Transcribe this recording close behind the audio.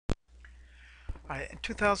Alright, in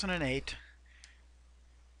 2008,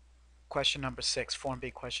 question number 6, Form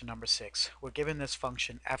B question number 6, we're given this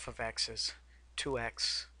function f of x is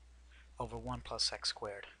 2x over 1 plus x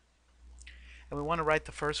squared. And we want to write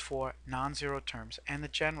the first four non-zero terms and the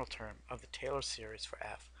general term of the Taylor series for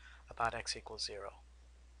f about x equals 0.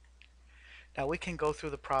 Now we can go through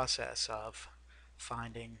the process of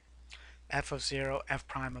finding f of 0, f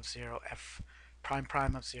prime of 0, f prime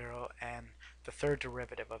prime of 0, and the third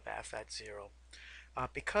derivative of f at 0.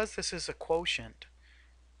 Because this is a quotient,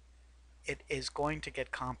 it is going to get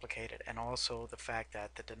complicated, and also the fact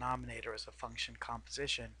that the denominator is a function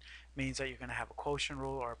composition means that you're going to have a quotient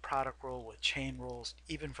rule or a product rule with chain rules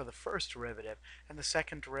even for the first derivative, and the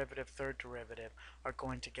second derivative, third derivative are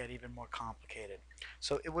going to get even more complicated.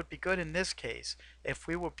 So it would be good in this case if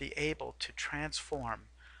we would be able to transform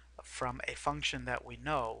from a function that we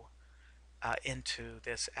know into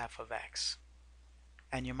this f of x.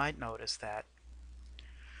 And you might notice that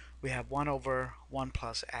we have 1 over 1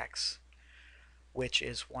 plus x, which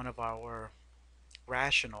is one of our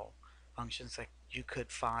rational functions that you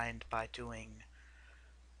could find by doing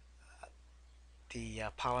the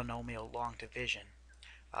polynomial long division.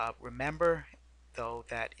 Remember though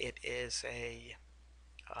that it is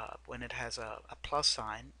when it has a plus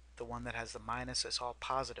sign, the one that has the minus is all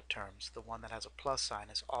positive terms, the one that has a plus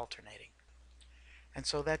sign is alternating. And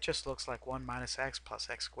so that just looks like 1 minus x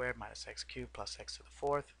plus x squared minus x cubed plus x to the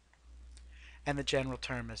fourth. And the general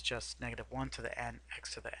term is just negative 1 to the n,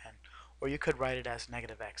 x to the n. Or you could write it as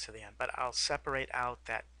negative x to the n. But I'll separate out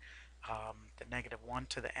that the negative 1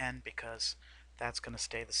 to the n because that's going to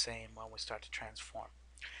stay the same when we start to transform.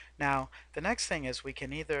 Now, the next thing is we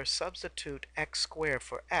can either substitute x squared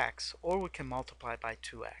for x, or we can multiply by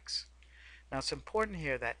 2x. Now, it's important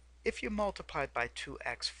here that if you multiply by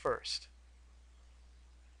 2x first,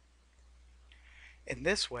 in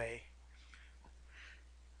this way,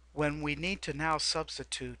 when we need to now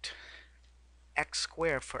substitute x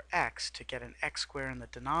squared for x to get an x squared in the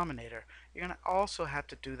denominator, you're going to also have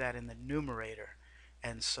to do that in the numerator.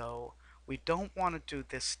 And so we don't want to do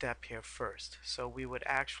this step here first. So we would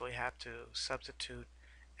actually have to substitute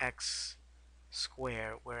x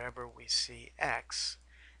squared wherever we see x,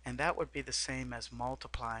 and that would be the same as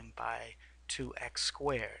multiplying by 2x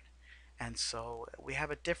squared. And so we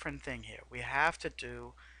have a different thing here. We have to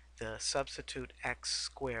do the substitute x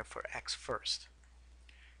squared for x first.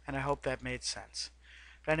 And I hope that made sense.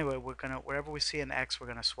 But anyway, we're gonna, wherever we see an x, we're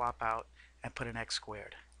gonna swap out and put an x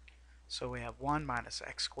squared. So we have 1 minus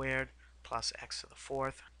x squared plus x to the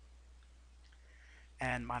fourth,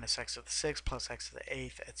 and minus x to the sixth plus x to the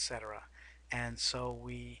eighth, etc. And so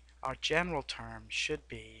our general term should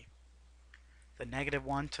be the negative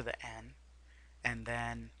 1 to the n, and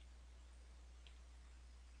then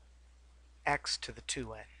x to the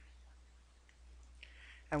 2n.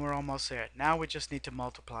 And we're almost there. Now we just need to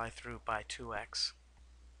multiply through by 2x.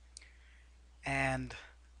 And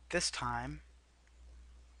this time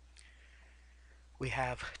we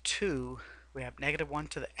have negative 1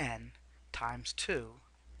 to the n times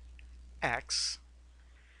 2x,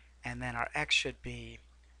 and then our x should be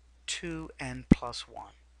 2n plus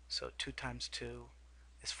 1. So 2 times 2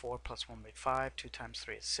 is 4 plus 1 will be 5, 2 times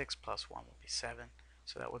 3 is 6 plus 1 will be 7.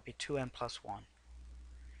 So that would be 2n plus 1.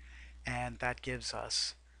 And that gives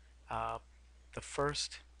us the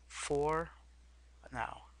first four.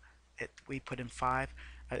 Now, we put in 5.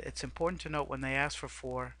 It's important to note when they ask for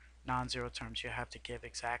 4 non-zero terms, you have to give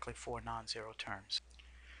exactly 4 non-zero terms.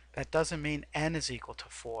 That doesn't mean n is equal to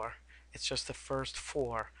 4. It's just the first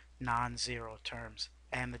 4 non-zero terms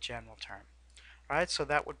and the general term. Alright, so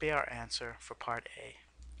that would be our answer for part A.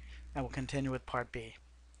 Now we'll continue with part B.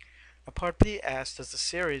 Now part B asks, does the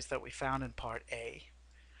series that we found in part A,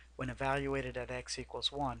 when evaluated at x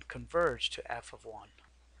equals 1, converge to f of 1?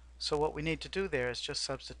 So what we need to do there is just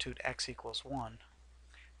substitute x equals 1.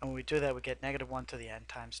 And when we do that, we get negative 1 to the n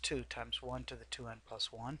times 2 times 1 to the 2n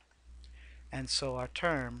plus 1. And so our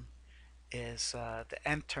term is, the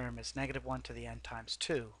nth term is negative 1 to the n times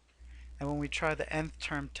 2. And when we try the nth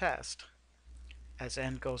term test, as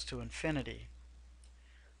n goes to infinity,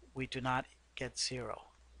 we do not get 0.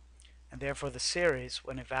 And therefore the series,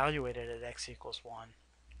 when evaluated at x equals 1,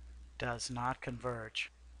 does not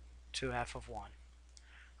converge to f of 1.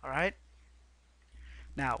 Alright?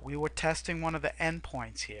 Now, we were testing one of the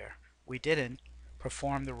endpoints here. We didn't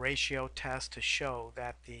perform the ratio test to show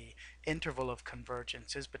that the interval of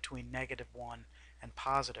convergence is between negative 1 and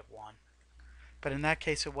positive 1. But in that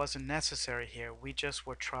case, it wasn't necessary here. We just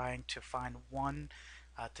were trying to find one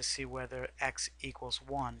to see whether x equals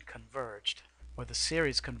 1 converged, or the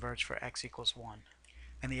series converged for x equals 1.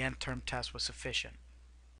 And the nth term test was sufficient.